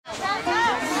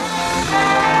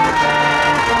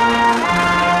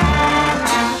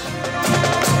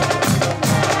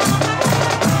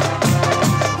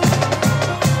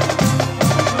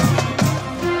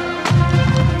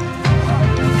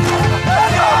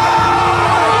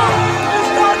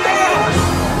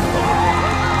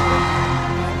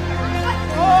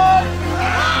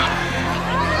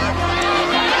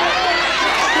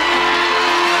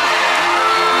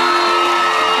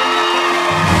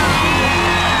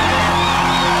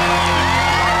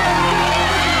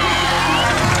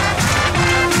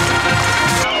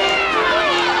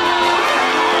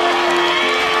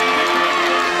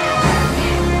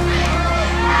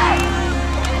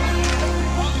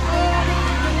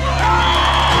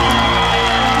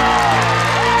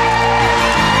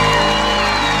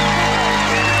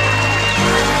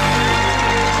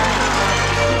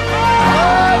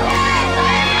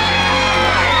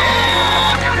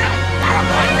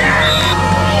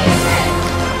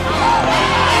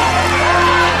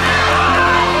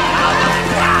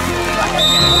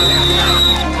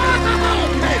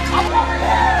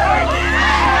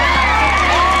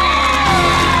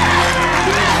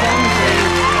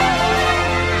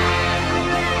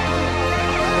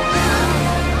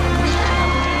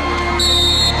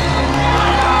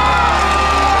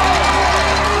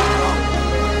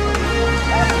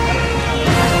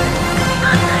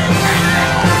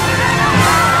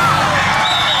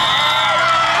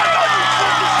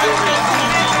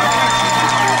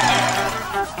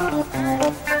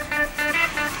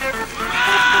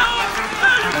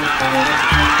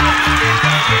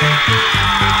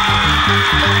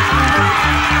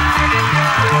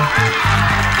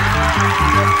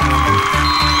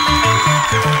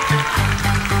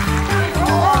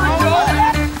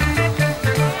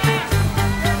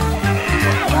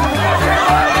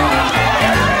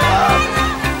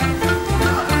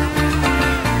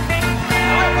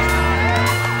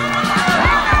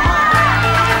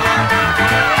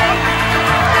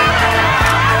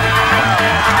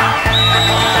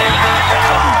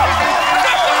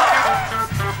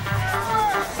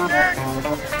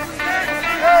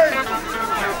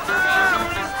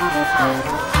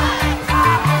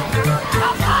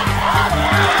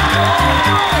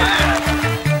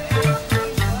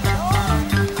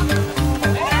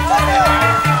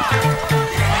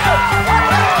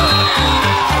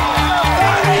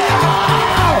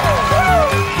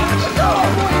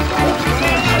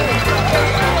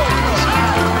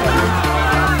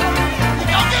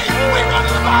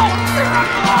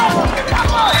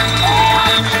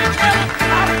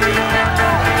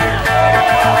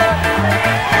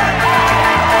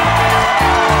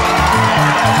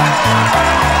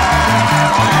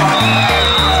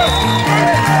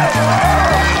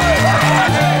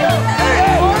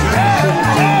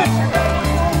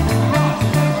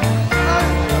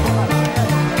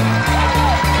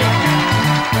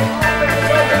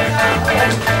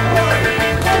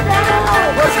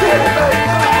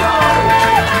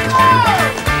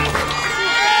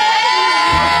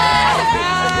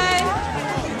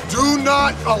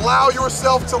Allow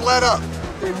yourself to let up.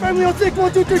 Family on 6,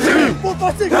 1, 2, 3, 4,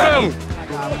 5, 6. Go,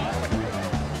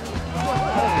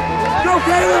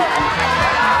 Caleb!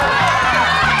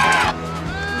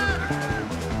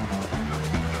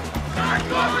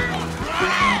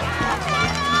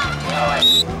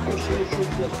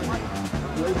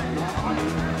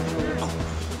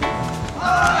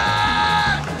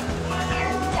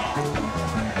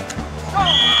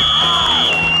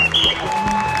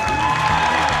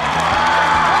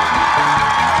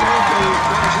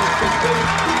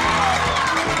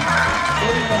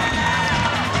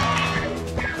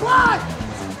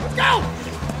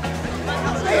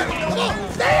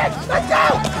 Let's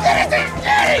go! Get it!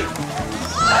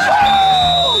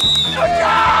 Good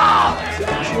job!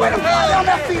 Way to fly down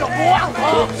that field, boy!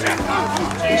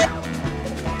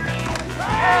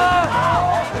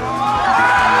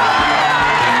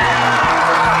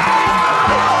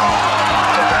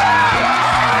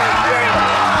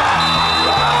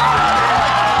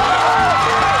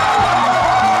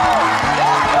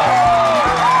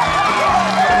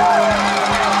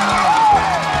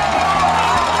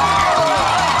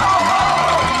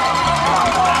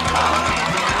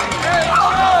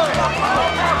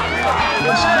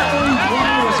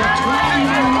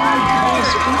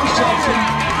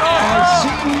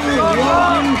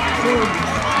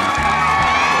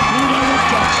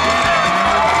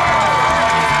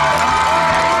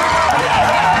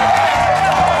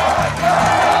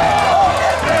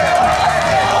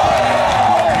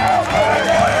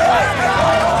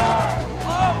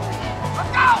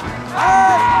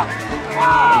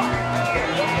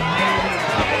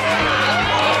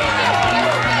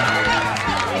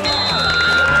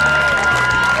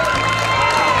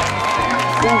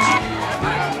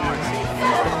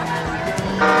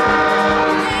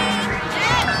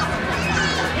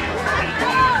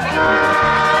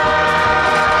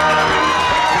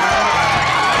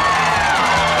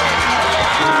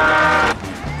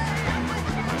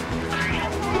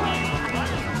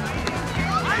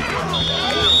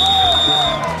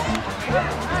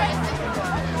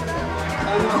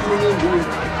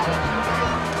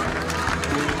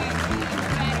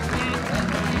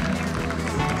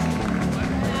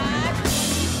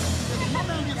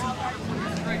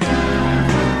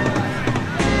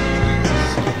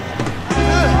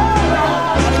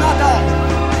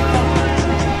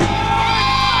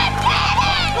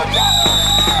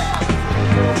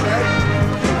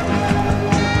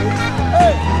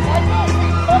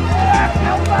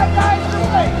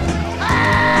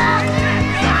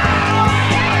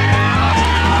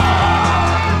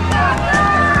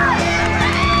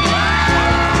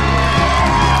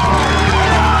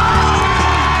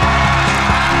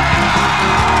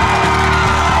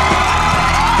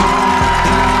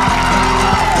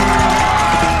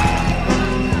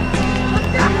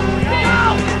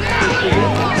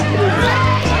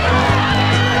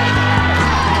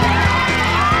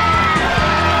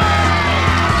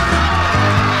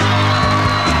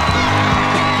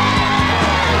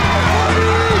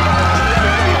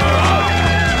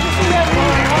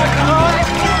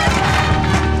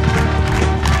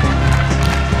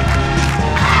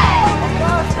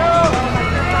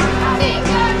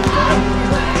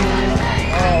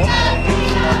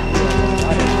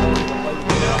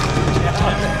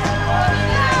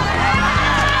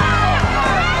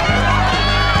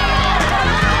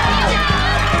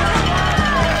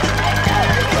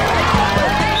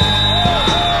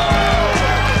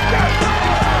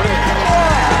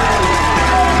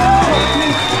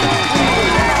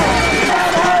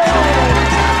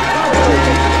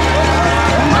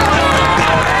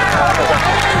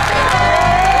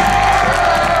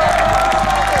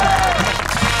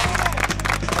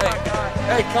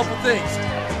 Couple things.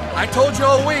 I told you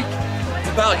all week,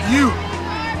 about you.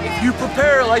 If you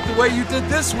prepare like the way you did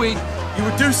this week, you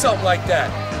would do something like that.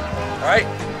 All right?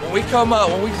 When we come up,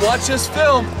 when we watch this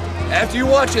film, after you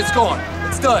watch it, it's gone.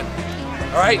 It's done.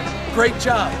 All right? Great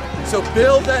job. So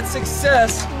build that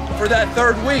success for that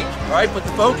third week. All right? But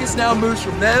the focus now moves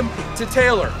from them to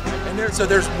Taylor. And so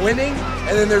there's winning,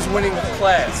 and then there's winning with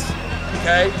class.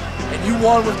 Okay? And you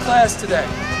won with class today.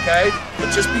 Okay?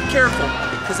 But just be careful,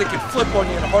 because it can flip on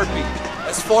you in a heartbeat.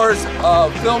 As far as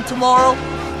film tomorrow,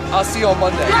 I'll see you on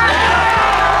Monday.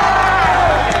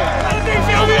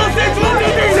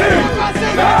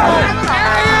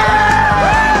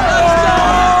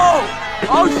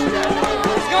 Oh shit!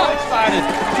 Let's go! Excited.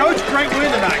 Coach, great win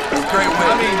tonight. Great win.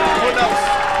 I mean, putting up,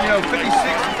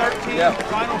 56-13 Yeah.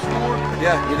 final score.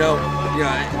 Yeah,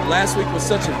 last week was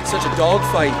such a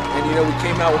dogfight, and we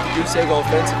came out with the goose egg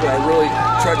offensively. I really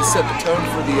tried to set the tone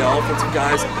for the offensive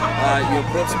guys.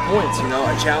 Put up some points.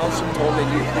 I challenged them, told them they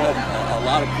need to put up a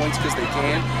lot of points because they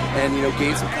can, and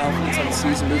gain some confidence on the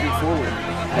season moving forward.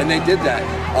 And they did that.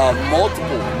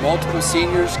 Multiple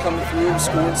seniors coming through,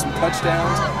 scoring some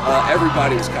touchdowns.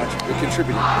 Everybody was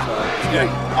contributing. So it was great.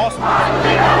 Awesome.